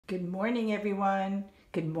Good morning, everyone.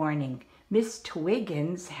 Good morning. Miss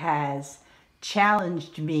Twiggins has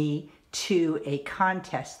challenged me to a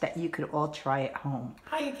contest that you could all try at home.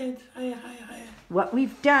 Hi, kids. Hi. What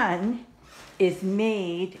we've done is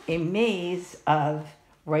made a maze of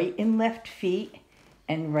right and left feet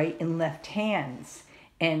and right and left hands.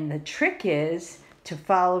 And the trick is to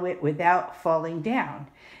follow it without falling down.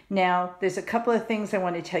 Now, there's a couple of things I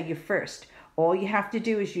want to tell you first. All you have to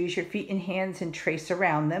do is use your feet and hands and trace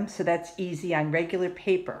around them, so that's easy on regular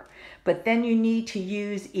paper. But then you need to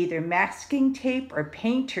use either masking tape or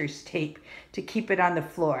painter's tape to keep it on the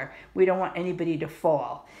floor. We don't want anybody to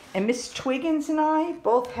fall. And Miss Twiggins and I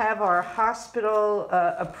both have our hospital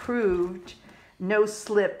approved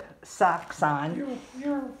no-slip socks on.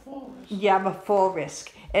 You're a fall risk. Yeah, I'm a fall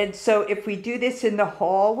risk. And so if we do this in the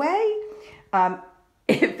hallway,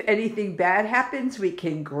 if anything bad happens, we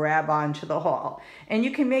can grab onto the hall. And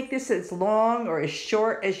you can make this as long or as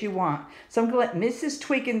short as you want. So I'm going to let Mrs.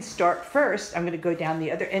 Twiggins start first. I'm going to go down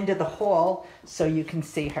the other end of the hall so you can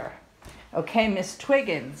see her. Okay, Miss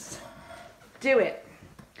Twiggins, do it.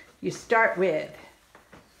 You start with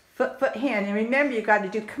foot, hand. And remember, you got to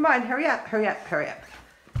do, come on, hurry up.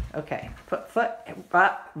 Okay, foot,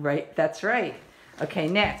 right, that's right. Okay,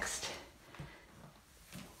 next.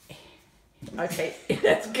 Okay,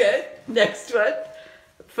 that's good. Next one.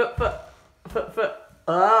 Foot.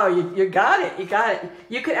 Oh, you got it.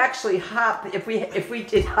 You could actually hop if we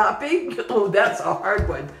did hopping. Oh, that's a hard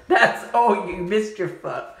one. You missed your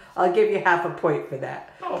foot. I'll give you half a point for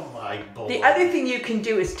that. Oh my boy. The other thing you can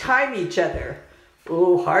do is time each other.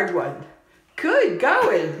 Oh, hard one. Good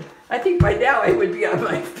going. I think by now I would be on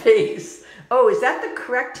my face. Oh, is that the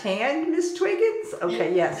correct hand, Miss Twiggins?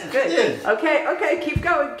 Okay, yes, good. Okay, keep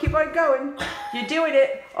going, keep on going. You're doing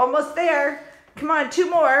it, almost there. Come on, 2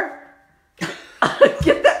 more.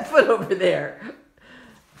 Get that foot over there.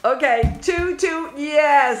 Okay, two,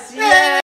 yes.